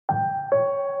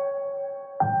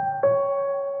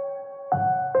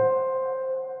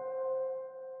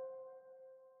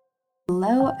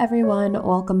Hello everyone,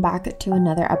 welcome back to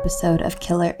another episode of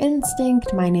Killer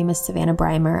Instinct. My name is Savannah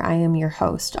Breimer. I am your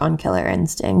host on Killer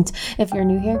Instinct. If you're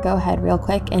new here, go ahead real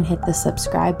quick and hit the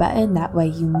subscribe button. That way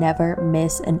you never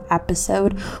miss an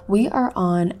episode. We are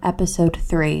on episode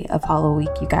 3 of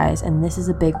HalloWeek, you guys, and this is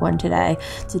a big one today.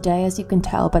 Today, as you can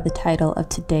tell by the title of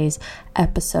today's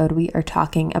episode, we are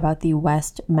talking about the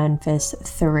West Memphis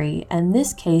 3, and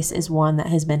this case is one that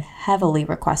has been heavily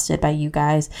requested by you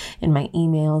guys in my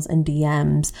emails and DMs.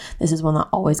 This is one that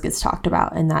always gets talked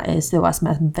about, and that is the West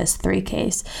Memphis 3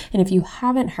 case. And if you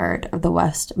haven't heard of the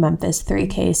West Memphis 3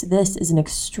 case, this is an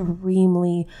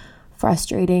extremely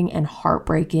frustrating and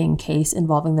heartbreaking case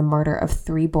involving the murder of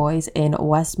 3 boys in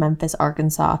West Memphis,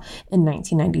 Arkansas in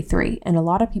 1993. And a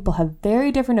lot of people have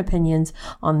very different opinions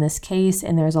on this case,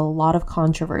 and there's a lot of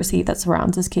controversy that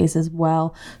surrounds this case as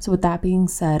well. So with that being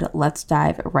said, let's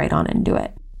dive right on into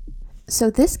it. So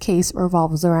this case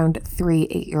revolves around 3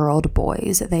 8-year-old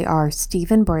boys. They are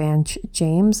Stephen Branch,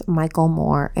 James Michael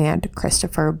Moore, and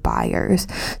Christopher Byers.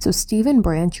 So Stephen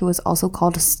Branch, who was also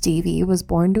called Stevie, was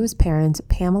born to his parents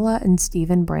Pamela and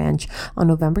Stephen Branch on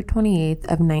November 28th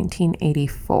of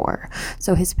 1984.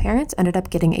 So his parents ended up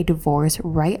getting a divorce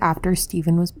right after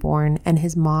Stephen was born, and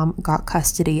his mom got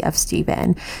custody of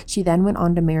Stephen. She then went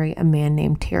on to marry a man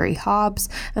named Terry Hobbs,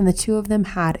 and the two of them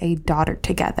had a daughter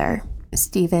together.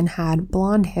 Stephen had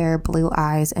blonde hair, blue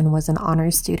eyes, and was an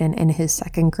honors student in his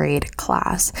 2nd grade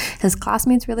class. His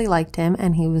classmates really liked him,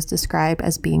 and he was described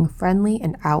as being friendly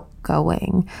and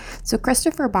outgoing. So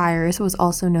Christopher Byers was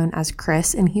also known as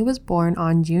Chris, and he was born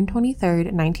on June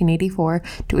 23rd, 1984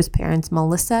 to his parents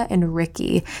Melissa and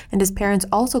Ricky. And his parents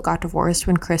also got divorced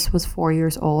when Chris was 4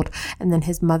 years old, and then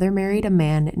his mother married a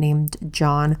man named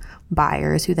John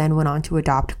Byers, who then went on to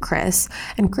adopt Chris.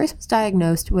 And Chris was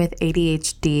diagnosed with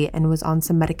ADHD and was on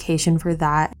some medication for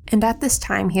that. And at this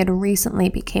time, he had recently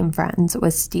became friends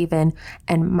with Stephen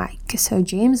and Mike. So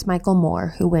James Michael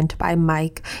Moore, who went by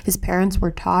Mike, his parents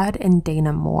were Todd and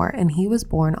Dana Moore, and he was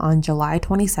born on July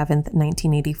 27th,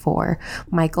 1984.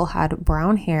 Michael had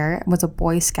brown hair and was a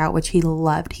Boy Scout, which he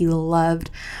loved. He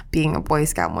loved being a Boy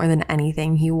Scout more than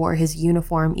anything. He wore his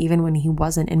uniform even when he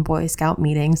wasn't in Boy Scout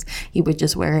meetings. He would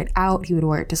just wear it out. He would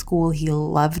wear it to school. He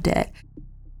loved it.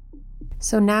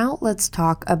 So now let's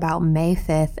talk about May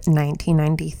 5th,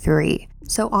 1993.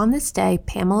 So on this day,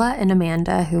 Pamela and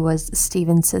Amanda, who was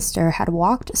Stephen's sister, had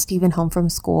walked Stephen home from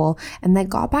school, and they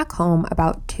got back home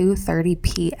about 2:30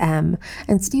 p.m.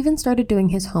 And Stephen started doing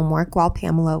his homework while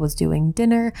Pamela was doing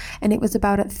dinner, and it was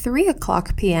about at 3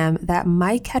 o'clock p.m. that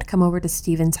Mike had come over to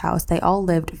Stephen's house. They all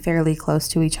lived fairly close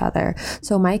to each other.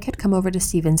 So Mike had come over to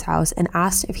Stephen's house and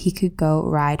asked if he could go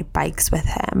ride bikes with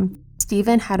him.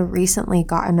 Stephen had recently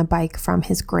gotten a bike from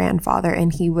his grandfather,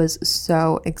 and he was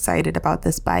so excited about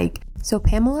this bike. So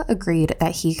Pamela agreed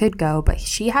that he could go, but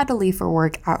she had to leave for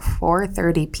work at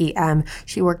 4:30 p.m.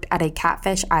 She worked at a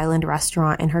Catfish Island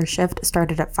restaurant, and her shift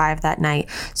started at 5 that night.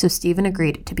 So Stephen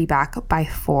agreed to be back by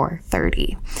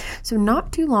 4:30. So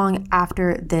not too long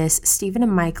after this, Stephen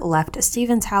and Mike left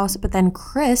Stephen's house, but then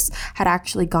Chris had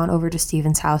actually gone over to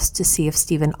Stephen's house to see if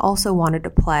Stephen also wanted to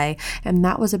play, and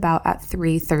that was about at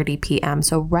 3:30 p.m.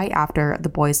 So right after the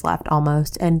boys left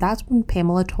almost, and that's when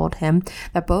Pamela told him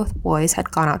that both boys had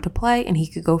gone out to play and he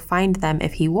could go find them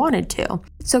if he wanted to.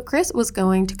 So Chris was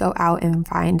going to go out and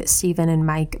find Stephen and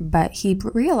Mike, but he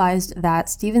realized that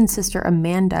Stephen's sister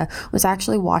Amanda was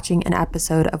actually watching an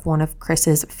episode of one of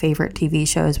Chris's favorite TV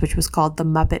shows, which was called The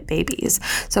Muppet Babies.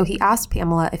 So he asked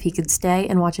Pamela if he could stay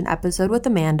and watch an episode with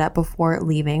Amanda before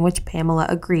leaving, which Pamela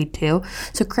agreed to.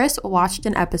 So Chris watched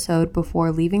an episode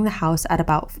before leaving the house at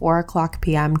about 4 o'clock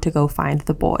p.m. to go find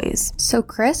the boys. So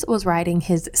Chris was riding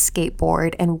his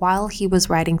skateboard, and while he was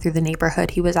riding through the neighborhood,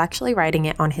 he was actually riding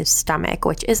it on his stomach,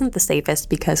 which isn't the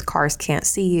safest because cars can't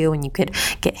see you and you could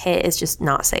get hit. It's just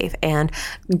not safe. And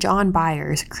John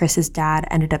Byers, Chris's dad,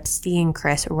 ended up seeing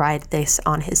Chris ride this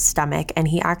on his stomach, and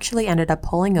he actually ended up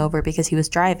pulling over because he was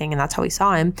driving, and that's how we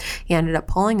saw him. He ended up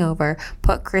pulling over,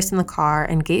 put Chris in the car,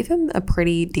 and gave him a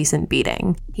pretty decent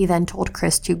beating. He then told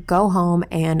Chris to go home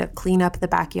and clean up the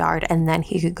backyard, and then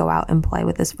he could go out and play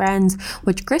with his friends,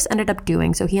 which Chris ended up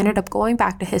doing. So he ended up going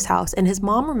back to his house, and his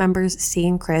mom remembers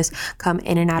seeing Chris come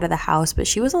in and out of the house, but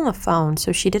she was on the phone,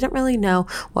 so she didn't really know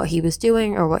what he was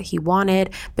doing or what he wanted,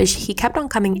 but he kept on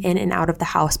coming in and out of the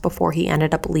house before he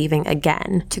ended up leaving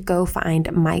again to go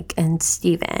find Mike and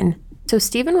Stephen. So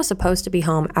Stephen was supposed to be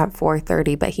home at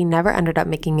 4:30, but he never ended up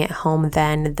making it home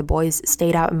then. The boys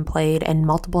stayed out and played, and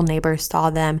multiple neighbors saw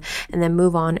them, and then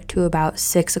move on to about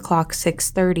 6 o'clock,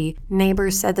 6:30.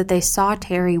 Neighbors said that they saw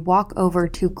Terry walk over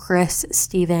to Chris,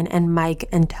 Stephen, and Mike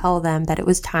and tell them that it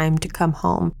was time to come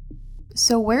home.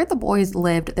 So where the boys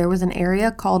lived, there was an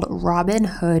area called Robin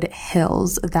Hood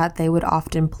Hills that they would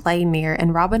often play near.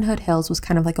 And Robin Hood Hills was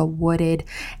kind of like a wooded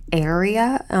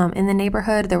area in the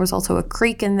neighborhood. There was also a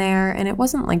creek in there, and it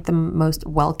wasn't like the most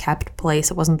well-kept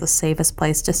place. It wasn't the safest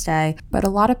place to stay, but a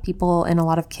lot of people and a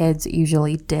lot of kids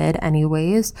usually did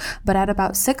anyways. But at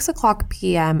about 6:00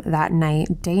 p.m. that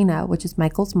night, Dana, which is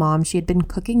Michael's mom, she had been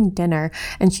cooking dinner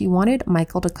and she wanted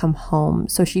Michael to come home.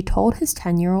 So she told his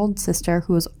 10-year-old sister,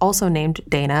 who was also named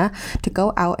Dana, to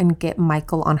go out and get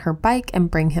Michael on her bike and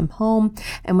bring him home.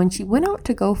 And when she went out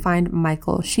to go find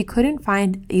Michael, she couldn't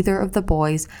find either of the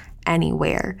boys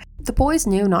anywhere. The boys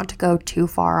knew not to go too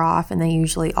far off, and they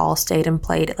usually all stayed and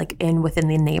played within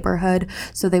the neighborhood,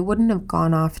 so they wouldn't have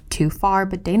gone off too far,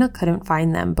 but Dana couldn't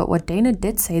find them. But what Dana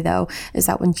did say though is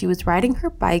that when she was riding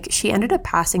her bike, she ended up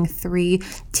passing 3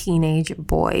 teenage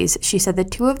boys. She said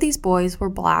that 2 of these boys were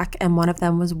black and 1 of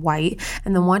them was white,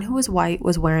 and the one who was white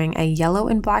was wearing a yellow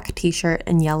and black t-shirt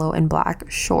and yellow and black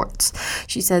shorts.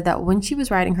 She said that when she was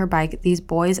riding her bike, these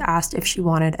boys asked if she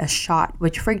wanted a shot,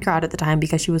 which freaked her out at the time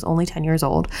because she was only 10 years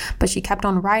old. But she kept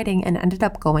on riding and ended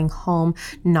up going home,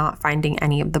 not finding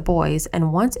any of the boys.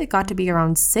 And once it got to be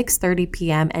around 6:30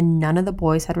 p.m. and none of the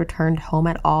boys had returned home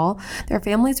at all, their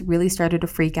families really started to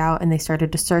freak out and they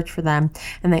started to search for them.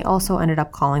 And they also ended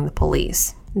up calling the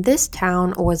police. This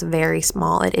town was very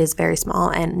small. It is very small,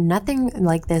 and nothing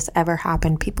like this ever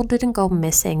happened. People didn't go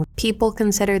missing. People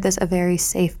considered this a very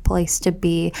safe place to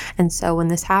be, and so when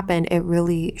this happened, it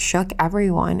really shook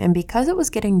everyone. And because it was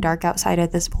getting dark outside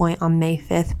at this point on May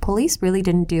 5th, police really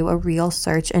didn't do a real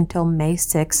search until May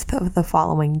 6th of the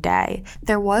following day.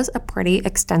 There was a pretty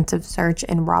extensive search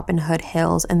in Robin Hood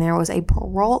Hills, and there was a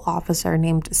parole officer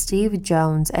named Steve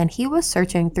Jones, and he was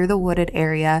searching through the wooded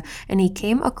area, and he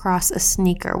came across a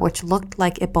sneaker which looked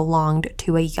like it belonged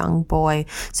to a young boy.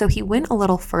 So he went a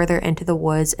little further into the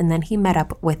woods, and then he met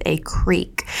up with a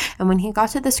creek. And when he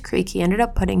got to this creek, he ended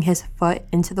up putting his foot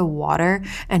into the water,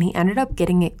 and he ended up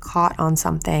getting it caught on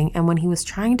something. And when he was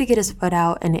trying to get his foot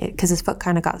out, and because his foot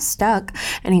kind of got stuck,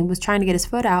 and he was trying to get his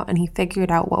foot out, and he figured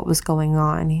out what was going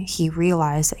on, he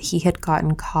realized that he had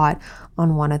gotten caught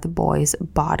on one of the boys'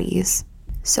 bodies.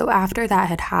 So after that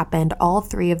had happened, all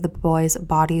 3 of the boys'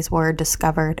 bodies were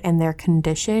discovered, and their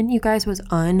condition, you guys, was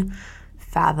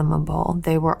unfathomable.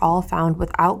 They were all found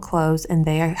without clothes, and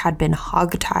they had been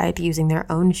hogtied using their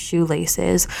own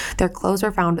shoelaces. Their clothes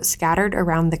were found scattered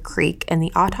around the creek, and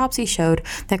the autopsy showed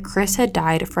that Chris had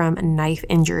died from knife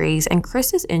injuries. And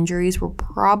Chris's injuries were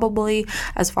probably,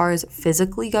 as far as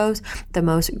physically goes, the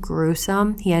most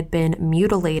gruesome. He had been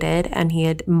mutilated, and he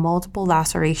had multiple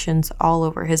lacerations all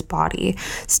over his body.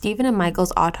 Stephen and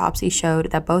Michael's autopsy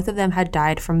showed that both of them had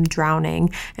died from drowning,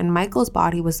 and Michael's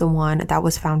body was the one that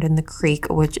was found in the creek,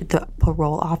 which the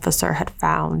parole officer had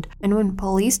found. And when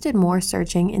police did more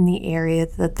searching in the area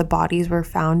that the bodies were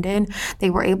found in,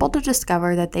 they were able to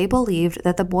discover that they believed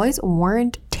that the boys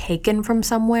weren't taken from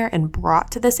somewhere and brought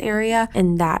to this area,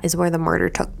 and that is where the murder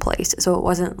took place. So it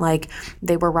wasn't like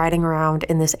they were riding around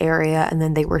in this area and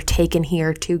then they were taken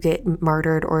here to get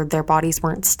murdered, or their bodies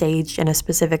weren't staged in a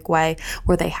specific way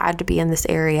where they had to be in this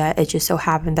area. It just so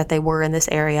happened that they were in this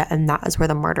area, and that is where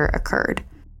the murder occurred.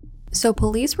 So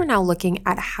police were now looking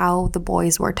at how the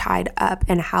boys were tied up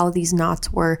and how these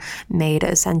knots were made,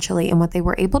 essentially. And what they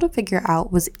were able to figure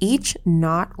out was each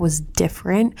knot was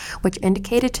different, which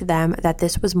indicated to them that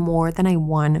this was more than a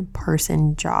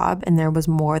one-person job and there was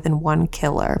more than one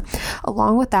killer.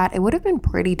 Along with that, it would have been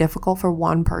pretty difficult for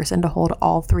one person to hold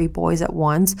all 3 boys at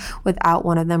once without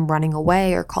one of them running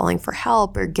away or calling for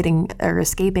help or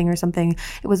escaping or something.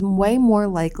 It was way more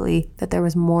likely that there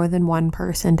was more than one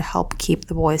person to help keep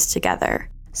the boys together.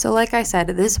 So like I said,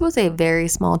 this was a very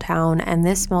small town, and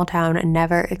this small town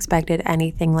never expected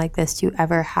anything like this to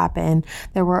ever happen.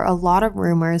 There were a lot of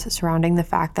rumors surrounding the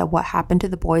fact that what happened to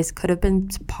the boys could have been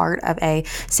part of a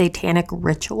satanic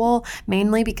ritual,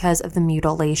 mainly because of the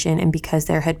mutilation and because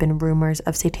there had been rumors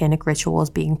of satanic rituals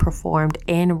being performed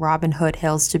in Robin Hood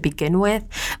Hills to begin with.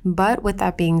 But with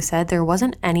that being said, there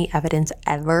wasn't any evidence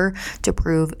ever to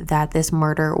prove that this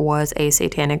murder was a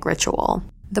satanic ritual.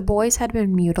 The boys had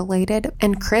been mutilated,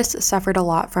 and Chris suffered a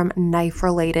lot from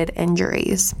knife-related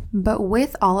injuries. But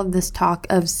with all of this talk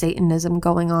of Satanism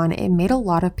going on, it made a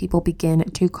lot of people begin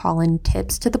to call in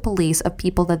tips to the police of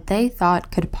people that they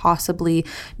thought could possibly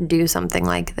do something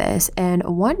like this. And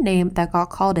one name that got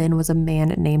called in was a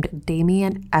man named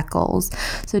Damien Eccles.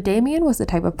 So Damien was the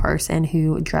type of person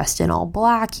who dressed in all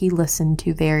black. He listened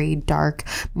to very dark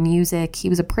music. He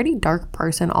was a pretty dark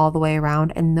person all the way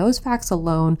around, and those facts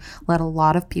alone led a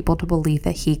lot of of people to believe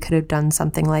that he could have done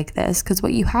something like this, because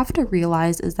what you have to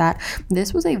realize is that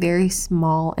this was a very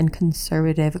small and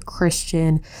conservative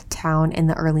Christian town in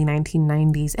the early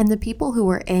 1990s, and the people who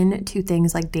were into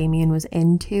things like Damien was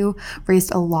into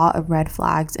raised a lot of red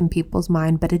flags in people's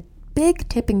mind. But a big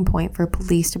tipping point for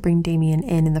police to bring Damien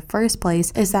in the first place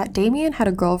is that Damien had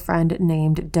a girlfriend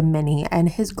named Domini, and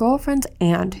his girlfriend's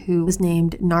aunt, who was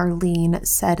named Narlene,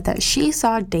 said that she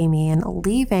saw Damien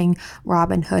leaving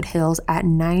Robin Hood Hills at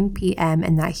 9 p.m.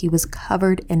 and that he was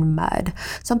covered in mud.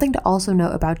 Something to also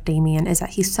note about Damien is that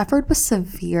he suffered with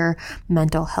severe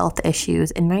mental health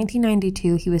issues. In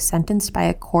 1992, he was sentenced by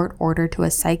a court order to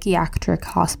a psychiatric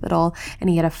hospital, and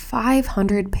he had a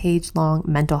 500-page long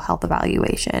mental health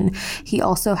evaluation. He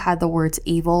also had the words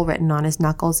evil written on his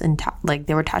knuckles and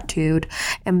they were tattooed.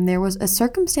 And there was a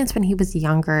circumstance when he was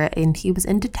younger and he was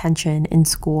in detention in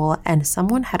school, and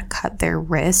someone had cut their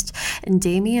wrist, and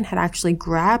Damien had actually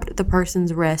grabbed the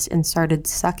person's wrist and started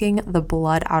sucking the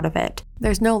blood out of it.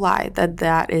 There's no lie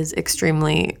that is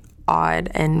extremely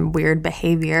odd and weird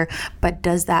behavior, but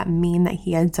does that mean that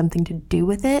he had something to do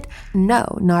with it?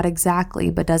 No, not exactly.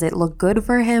 But does it look good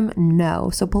for him? No.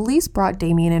 So police brought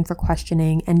Damien in for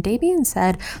questioning, and Damien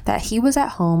said that he was at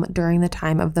home during the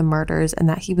time of the murders and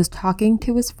that he was talking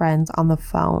to his friends on the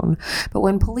phone. But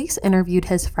when police interviewed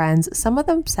his friends, some of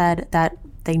them said that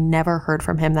they never heard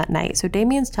from him that night. So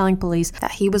Damien's telling police that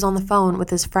he was on the phone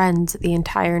with his friends the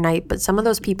entire night, but some of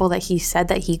those people that he said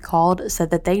that he called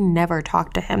said that they never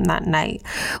talked to him that night.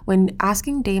 When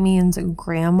asking Damien's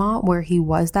grandma where he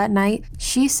was that night,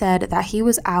 she said that he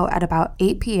was out at about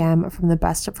 8 p.m. from the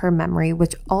best of her memory,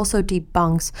 which also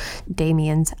debunks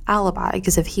Damien's alibi,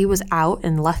 because if he was out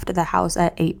and left the house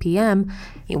at 8 p.m.,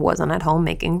 he wasn't at home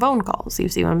making phone calls. You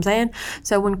see what I'm saying?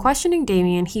 So when questioning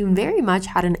Damien, he very much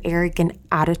had an arrogant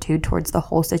attitude towards the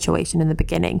whole situation in the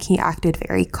beginning. He acted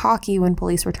very cocky when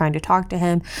police were trying to talk to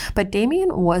him, but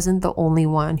Damien wasn't the only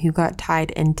one who got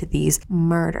tied into these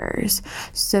murders.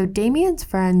 So Damien's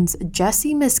friends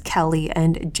Jesse Miss Kelly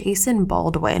and Jason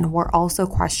Baldwin were also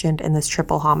questioned in this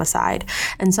triple homicide.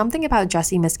 And something about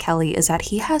Jesse Miss Kelly is that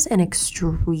he has an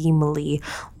extremely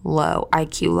low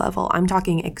IQ level. I'm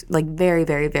talking like very,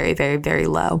 very, very, very, very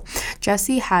low.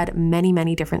 Jesse had many,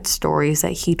 many different stories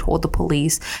that he told the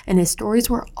police, and his stories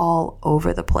were all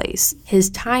over the place.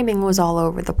 His timing was all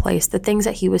over the place. The things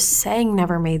that he was saying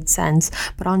never made sense.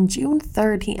 But on June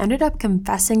 3rd, he ended up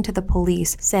confessing to the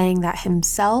police, saying that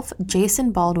himself,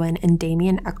 Jason Baldwin, and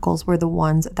Damien Eccles were the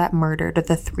ones that murdered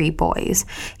the 3 boys.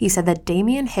 He said that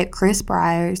Damien hit Chris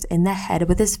Byers in the head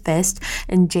with his fist,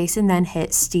 and Jason then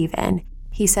hit Steven.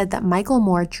 He said that Michael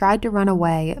Moore tried to run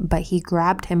away, but he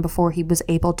grabbed him before he was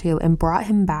able to and brought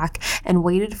him back and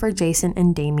waited for Jason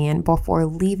and Damien before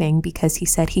leaving, because he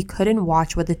said he couldn't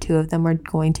watch what the 2 of them were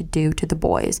going to do to the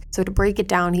boys. So to break it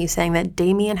down, he's saying that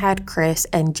Damien had Chris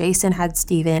and Jason had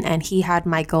Steven and he had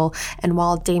Michael, and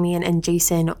while Damien and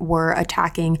Jason were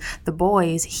attacking the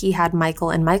boys, he had Michael,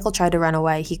 and Michael tried to run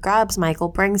away. He grabs Michael,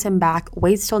 brings him back,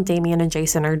 waits till Damien and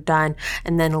Jason are done,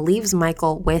 and then leaves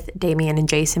Michael with Damien and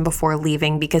Jason before leaving,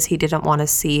 because he didn't want to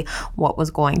see what was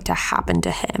going to happen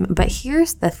to him. But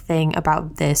here's the thing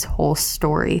about this whole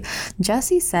story.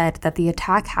 Jesse said that the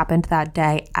attack happened that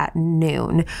day at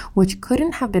noon, which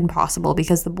couldn't have been possible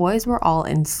because the boys were all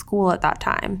in school at that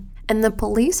time. And the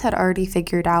police had already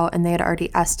figured out, and they had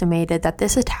already estimated that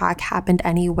this attack happened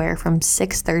anywhere from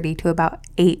 6:30 to about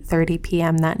 8:30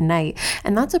 p.m. that night.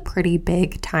 And that's a pretty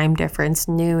big time difference.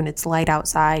 Noon, it's light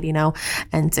outside,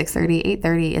 and 6:30,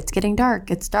 8:30, it's getting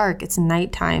dark. It's dark. It's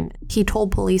nighttime. He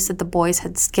told police that the boys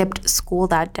had skipped school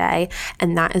that day,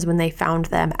 and that is when they found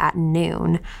them at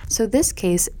noon. So this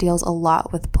case deals a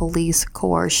lot with police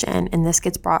coercion, and this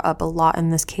gets brought up a lot in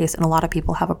this case, and a lot of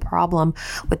people have a problem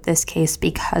with this case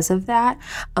because of that.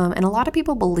 And a lot of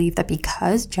people believe that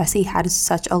because Jesse had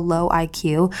such a low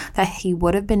IQ, that he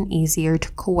would have been easier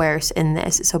to coerce in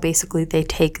this. So basically they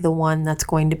take the one that's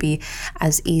going to be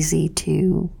as easy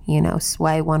to,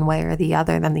 sway one way or the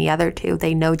other than the other 2.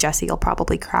 They know Jesse will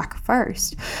probably crack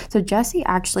first. So Jesse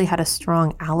actually had a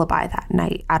strong alibi that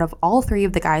night. Out of all 3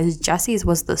 of the guys, Jesse's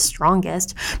was the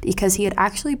strongest because he had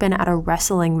actually been at a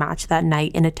wrestling match that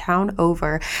night in a town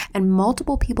over, and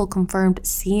multiple people confirmed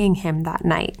seeing him that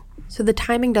night. So the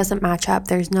timing doesn't match up.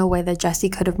 There's no way that Jesse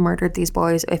could have murdered these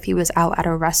boys if he was out at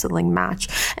a wrestling match.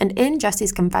 And in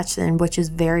Jesse's confession, which is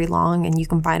very long, and you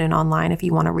can find it online if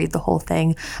you want to read the whole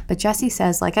thing, but Jesse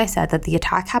says, like I said, that the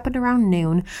attack happened around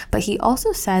noon, but he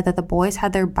also said that the boys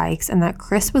had their bikes and that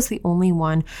Chris was the only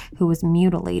one who was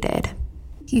mutilated.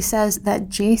 He says that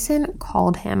Jason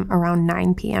called him around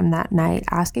 9 p.m. that night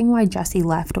asking why Jesse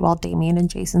left while Damien and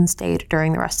Jason stayed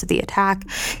during the rest of the attack.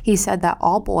 He said that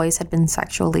all boys had been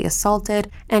sexually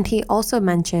assaulted, and he also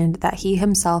mentioned that he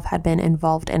himself had been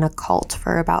involved in a cult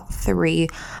for about 3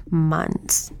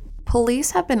 months.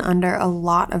 Police have been under a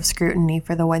lot of scrutiny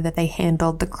for the way that they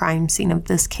handled the crime scene of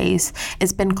this case.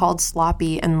 It's been called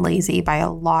sloppy and lazy by a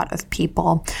lot of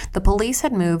people. The police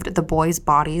had moved the boys'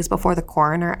 bodies before the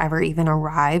coroner ever even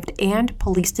arrived, and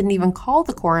police didn't even call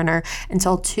the coroner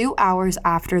until 2 hours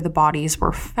after the bodies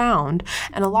were found.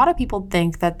 And a lot of people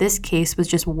think that this case was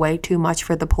just way too much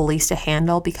for the police to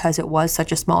handle because it was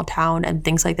such a small town and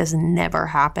things like this never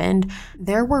happened.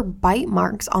 There were bite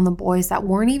marks on the boys that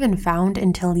weren't even found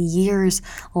until years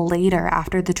later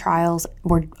after the trials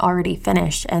were already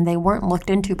finished, and they weren't looked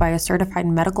into by a certified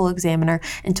medical examiner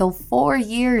until 4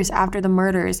 years after the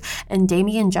murders. And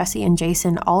Damien, Jesse, and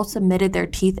Jason all submitted their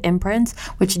teeth imprints,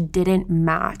 which didn't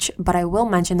match. But I will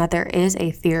mention that there is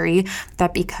a theory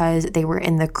that because they were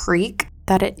in the creek,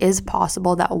 that it is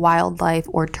possible that wildlife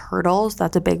or turtles,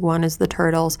 that's a big one, is the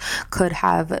turtles, could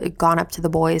have gone up to the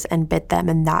boys and bit them,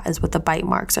 and that is what the bite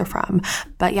marks are from.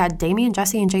 But yeah, Damien,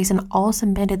 Jesse, and Jason all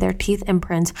submitted their teeth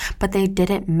imprints, but they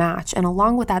didn't match. And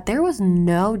along with that, there was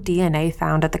no DNA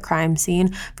found at the crime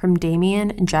scene from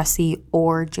Damien, Jesse,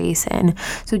 or Jason.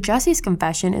 So Jesse's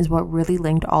confession is what really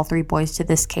linked all 3 boys to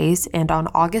this case, and on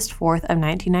August 4th of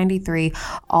 1993,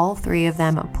 all 3 of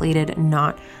them pleaded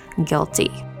not guilty.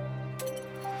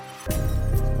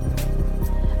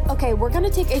 Okay, we're going to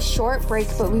take a short break,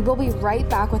 but we will be right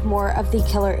back with more of the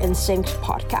Killer Instinct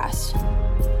podcast.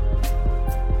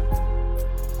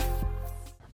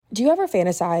 Do you ever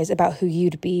fantasize about who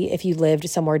you'd be if you lived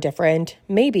somewhere different?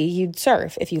 Maybe you'd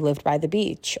surf if you lived by the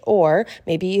beach, or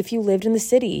maybe if you lived in the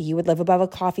city, you would live above a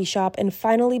coffee shop and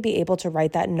finally be able to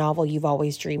write that novel you've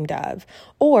always dreamed of.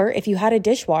 Or if you had a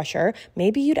dishwasher,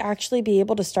 maybe you'd actually be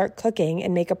able to start cooking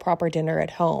and make a proper dinner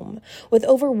at home. With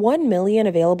over 1 million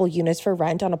available units for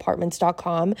rent on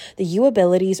Apartments.com, the you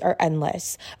abilities are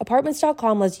endless.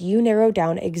 Apartments.com lets you narrow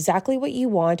down exactly what you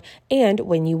want and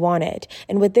when you want it.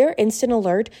 And with their instant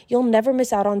alert, you'll never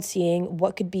miss out on seeing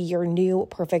what could be your new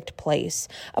perfect place.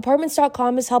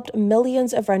 Apartments.com has helped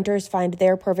millions of renters find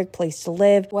their perfect place to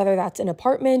live, whether that's an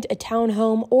apartment, a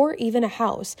townhome, or even a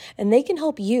house. And they can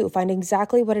help you find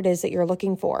exactly what it is that you're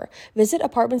looking for. Visit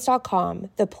Apartments.com,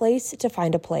 the place to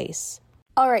find a place.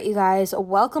 All right, you guys,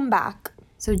 welcome back.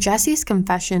 So Jesse's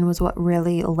confession was what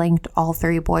really linked all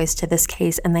 3 boys to this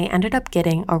case, and they ended up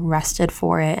getting arrested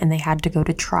for it, and they had to go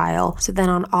to trial. So then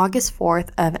on August 4th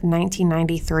of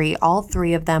 1993, all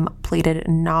 3 of them pleaded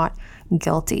not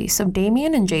guilty. So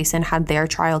Damien and Jason had their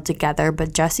trial together,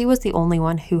 but Jesse was the only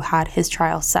one who had his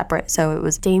trial separate. So it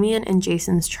was Damien and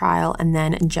Jason's trial, and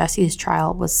then Jesse's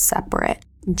trial was separate.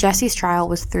 Jesse's trial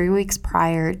was 3 weeks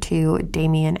prior to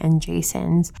Damien and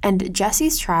Jason's, and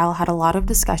Jesse's trial had a lot of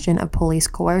discussion of police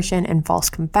coercion and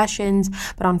false confessions,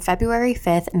 but on February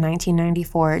 5th,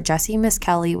 1994, Jesse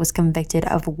Miskelly was convicted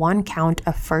of 1 count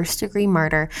of first-degree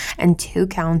murder and 2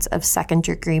 counts of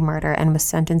second-degree murder and was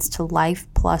sentenced to life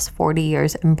plus 40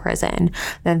 years in prison.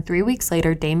 Then 3 weeks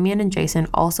later, Damien and Jason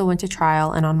also went to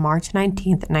trial, and on March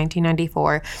 19th,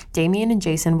 1994, Damien and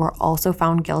Jason were also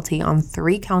found guilty on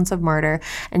 3 counts of murder,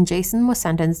 and Jason was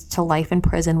sentenced to life in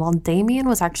prison while Damien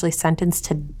was actually sentenced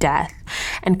to death.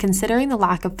 And considering the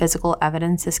lack of physical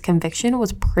evidence, this conviction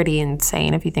was pretty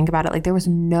insane if you think about it. Like, there was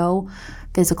no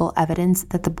physical evidence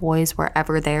that the boys were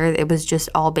ever there. It was just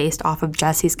all based off of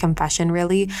Jesse's confession,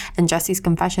 really. And Jesse's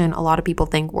confession, a lot of people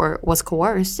think was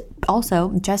coerced.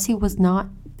 Also, Jesse was not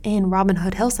in Robin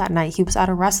Hood Hills that night. He was at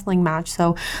a wrestling match,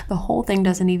 so the whole thing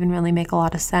doesn't even really make a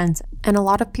lot of sense. And a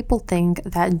lot of people think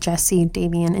that Jesse,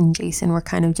 Damien, and Jason were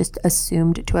kind of just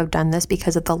assumed to have done this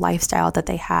because of the lifestyle that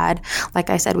they had.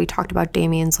 Like I said, we talked about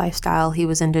Damien's lifestyle. He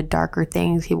was into darker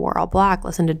things. He wore all black,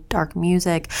 listened to dark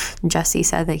music. Jesse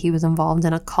said that he was involved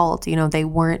in a cult. You know, they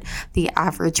weren't the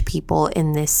average people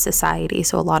in this society.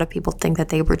 So a lot of people think that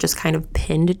they were just kind of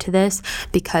pinned to this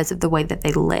because of the way that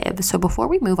they live. So before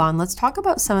we move on, let's talk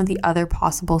about some of the other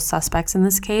possible suspects in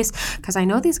this case, because I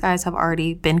know these guys have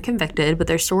already been convicted, but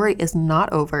their story is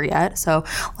not over yet. So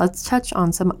let's touch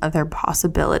on some other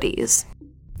possibilities.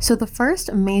 So the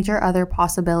first major other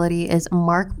possibility is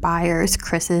Mark Byers,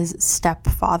 Chris's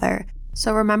stepfather.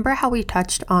 So remember how we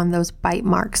touched on those bite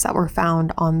marks that were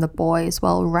found on the boys?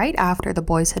 Well, right after the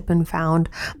boys had been found,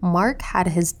 Mark had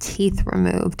his teeth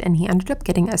removed and he ended up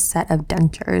getting a set of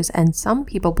dentures. And some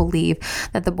people believe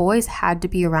that the boys had to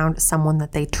be around someone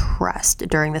that they trust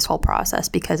during this whole process,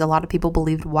 because a lot of people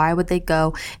believed, why would they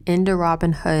go into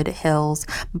Robin Hood Hills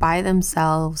by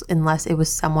themselves unless it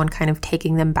was someone kind of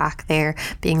taking them back there,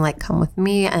 being like, come with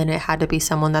me, and it had to be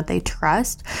someone that they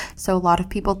trust. So a lot of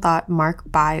people thought Mark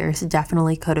Byers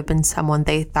definitely could have been someone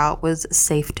they thought was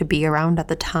safe to be around at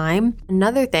the time.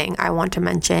 Another thing I want to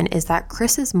mention is that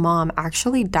Chris's mom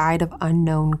actually died of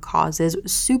unknown causes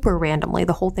super randomly.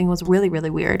 The whole thing was really, really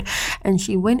weird. And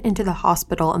she went into the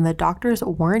hospital and the doctors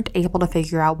weren't able to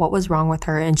figure out what was wrong with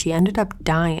her, and she ended up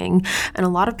dying. And a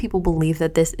lot of people believe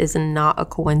that this is not a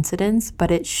coincidence,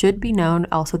 but it should be known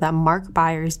also that Mark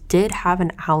Byers did have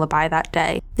an alibi that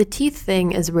day. The teeth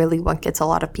thing is really what gets a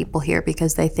lot of people here,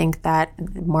 because they think that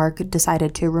Mark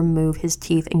decided to remove his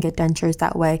teeth and get dentures.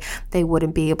 That way they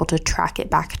wouldn't be able to track it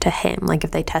back to him. Like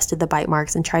if they tested the bite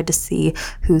marks and tried to see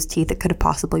whose teeth it could have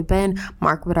possibly been,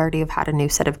 Mark would already have had a new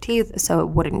set of teeth, so it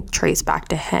wouldn't trace back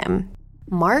to him.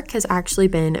 Mark has actually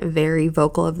been very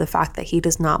vocal of the fact that he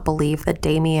does not believe that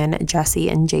Damien, Jesse,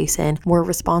 and Jason were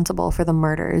responsible for the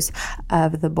murders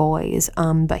of the boys,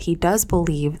 but he does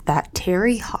believe that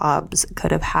Terry Hobbs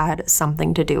could have had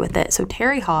something to do with it. So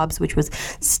Terry Hobbs, which was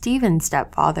Stephen's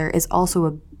stepfather, is also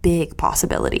a big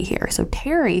possibility here. So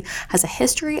Terry has a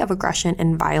history of aggression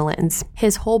and violence.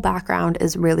 His whole background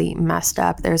is really messed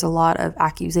up. There's a lot of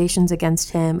accusations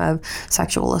against him of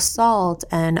sexual assault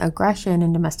and aggression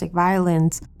and domestic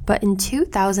violence. But in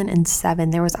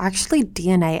 2007, there was actually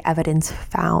DNA evidence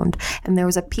found, and there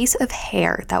was a piece of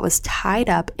hair that was tied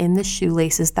up in the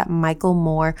shoelaces that Michael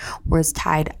Moore was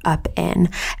tied up in.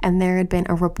 And there had been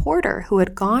a reporter who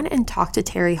had gone and talked to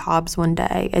Terry Hobbs one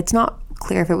day. It's not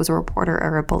clear if it was a reporter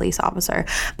or a police officer,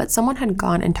 but someone had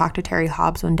gone and talked to Terry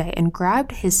Hobbs one day and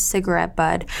grabbed his cigarette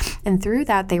butt, and through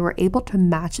that they were able to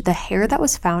match the hair that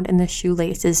was found in the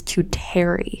shoelaces to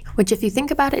Terry, which, if you think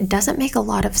about it, doesn't make a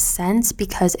lot of sense,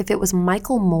 because if it was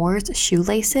Michael Moore's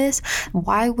shoelaces,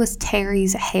 why was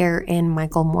Terry's hair in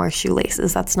Michael Moore's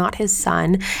shoelaces? That's not his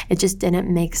son. It just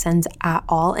didn't make sense at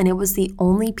all, and it was the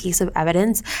only piece of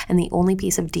evidence and the only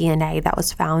piece of DNA that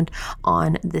was found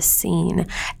on the scene.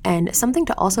 And something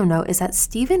to also note is that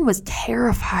Stephen was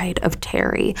terrified of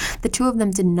Terry. The two of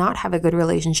them did not have a good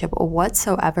relationship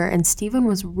whatsoever, and Stephen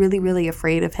was really, really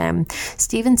afraid of him.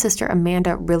 Stephen's sister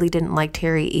Amanda really didn't like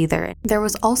Terry either. There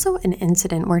was also an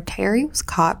incident where Terry was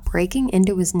caught breaking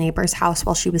into his neighbor's house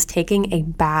while she was taking a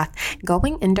bath,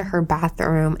 going into her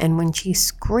bathroom, and when she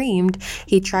screamed,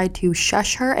 he tried to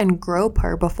shush her and grope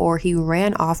her before he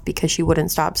ran off because she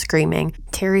wouldn't stop screaming.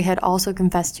 Terry had also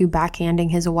confessed to backhanding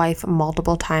his wife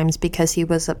multiple times because he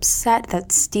was upset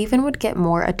that Stephen would get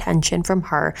more attention from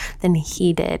her than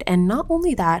he did. And not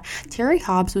only that, Terry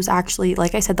Hobbs was actually,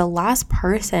 like I said, the last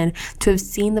person to have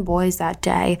seen the boys that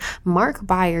day. Mark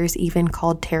Byers even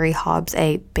called Terry Hobbs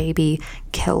a baby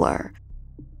killer.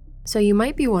 So you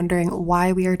might be wondering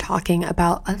why we are talking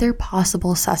about other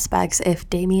possible suspects if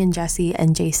Damien, Jesse,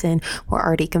 and Jason were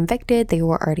already convicted, they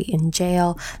were already in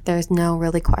jail. There's no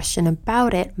really question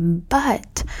about it,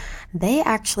 but they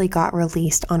actually got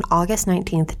released on August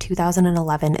 19th,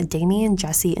 2011. Damien,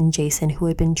 Jesse, and Jason, who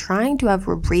had been trying to have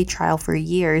a retrial for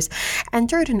years,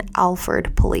 entered an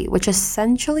Alford plea, which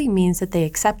essentially means that they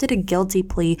accepted a guilty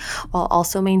plea while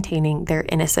also maintaining their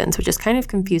innocence, which is kind of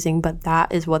confusing, but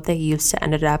that is what they used to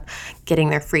ended up getting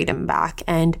their freedom back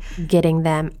and getting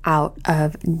them out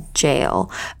of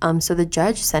jail. So the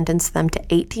judge sentenced them to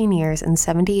 18 years and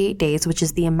 78 days, which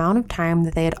is the amount of time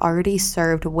that they had already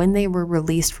served when they were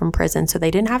released from prison. So they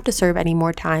didn't have to serve any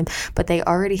more time, but they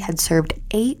already had served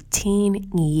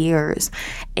 18 years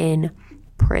in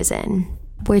prison,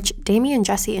 which Damien,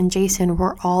 Jesse, and Jason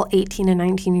were all 18 and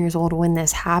 19 years old when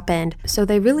this happened. So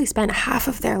they really spent half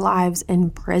of their lives in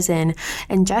prison.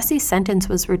 And Jesse's sentence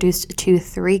was reduced to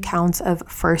 3 counts of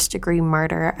first-degree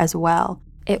murder as well.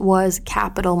 It was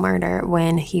capital murder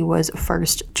when he was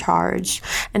first charged.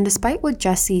 And despite what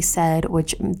Jesse said,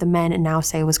 which the men now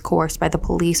say was coerced by the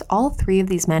police, all 3 of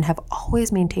these men have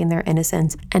always maintained their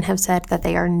innocence and have said that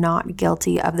they are not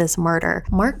guilty of this murder.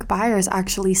 Mark Byers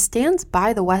actually stands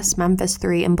by the West Memphis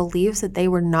 3 and believes that they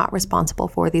were not responsible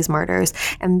for these murders.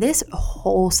 And this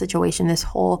whole situation, this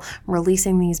whole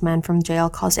releasing these men from jail,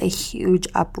 caused a huge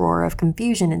uproar of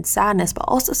confusion and sadness, but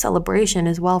also celebration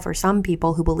as well for some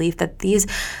people who believe that these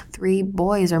three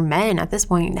boys or men at this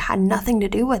point had nothing to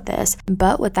do with this.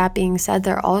 But with that being said,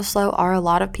 there also are a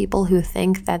lot of people who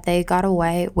think that they got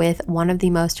away with one of the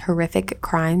most horrific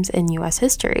crimes in US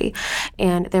history.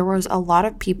 And there was a lot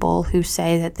of people who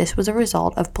say that this was a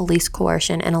result of police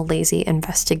coercion and a lazy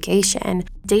investigation.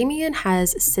 Damien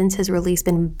has, since his release,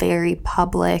 been very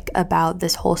public about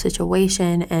this whole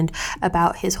situation and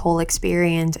about his whole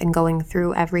experience and going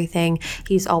through everything.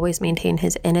 He's always maintained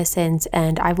his innocence,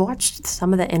 and I've watched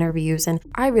some of the interviews, and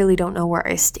I really don't know where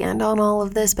I stand on all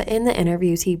of this, but in the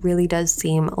interviews, he really does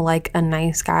seem like a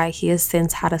nice guy. He has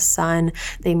since had a son.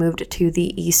 They moved to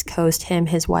the East Coast, him,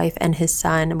 his wife, and his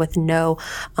son, with no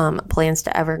plans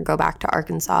to ever go back to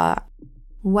Arkansas.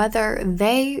 Whether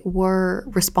they were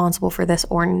responsible for this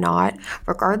or not,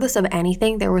 regardless of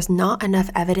anything, there was not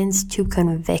enough evidence to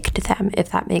convict them,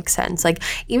 if that makes sense. Like,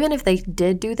 even if they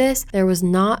did do this, there was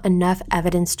not enough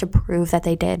evidence to prove that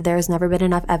they did. There's never been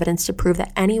enough evidence to prove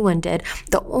that anyone did.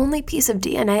 The only piece of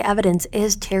DNA evidence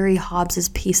is Terry Hobbs's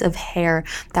piece of hair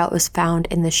that was found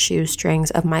in the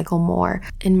shoestrings of Michael Moore.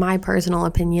 In my personal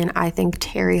opinion, I think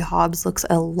Terry Hobbs looks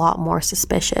a lot more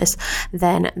suspicious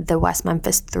than the West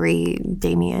Memphis 3,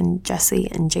 Damien, Jesse,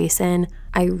 and Jason.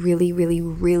 I really, really,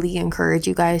 really encourage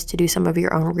you guys to do some of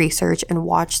your own research and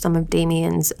watch some of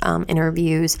Damien's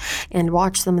interviews, and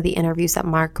watch some of the interviews that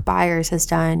Mark Byers has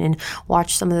done, and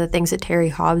watch some of the things that Terry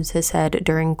Hobbs has said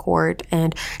during court,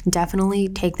 and definitely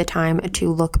take the time to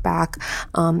look back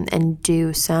and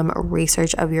do some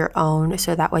research of your own,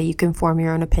 so that way you can form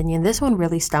your own opinion. This one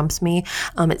really stumps me.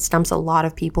 It stumps a lot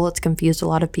of people. It's confused a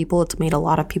lot of people. It's made a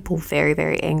lot of people very,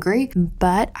 very angry,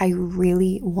 but I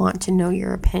really want to know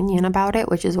your opinion about it,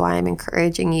 which is why I'm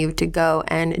encouraging you to go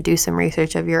and do some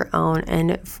research of your own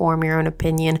and form your own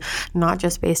opinion, not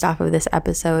just based off of this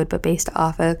episode, but based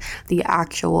off of the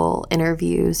actual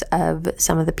interviews of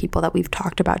some of the people that we've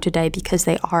talked about today, because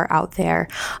they are out there.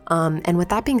 And with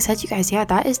that being said, you guys,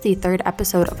 that is the third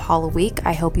episode of HalloWeek.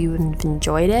 I hope you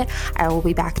enjoyed it. I will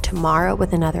be back tomorrow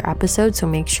with another episode, so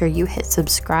make sure you hit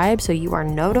subscribe so you are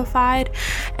notified.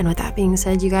 And with that being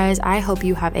said, you guys, I hope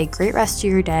you have a great rest of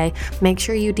your day. Make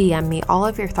sure you DM me all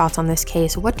of your thoughts on this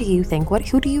case. What do you think?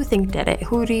 Who do you think did it?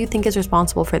 Who do you think is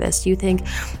responsible for this? Do you think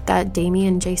that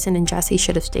Damien, Jason, and Jesse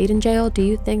should have stayed in jail? Do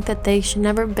you think that they should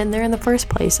never have been there in the first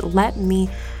place? Let me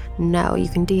know. You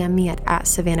can DM me at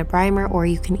Savannah Breimer, or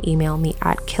you can email me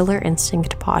at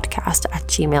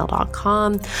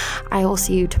killerinstinctpodcast@gmail.com. I will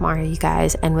see you tomorrow, you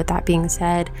guys. And with that being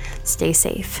said, stay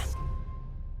safe.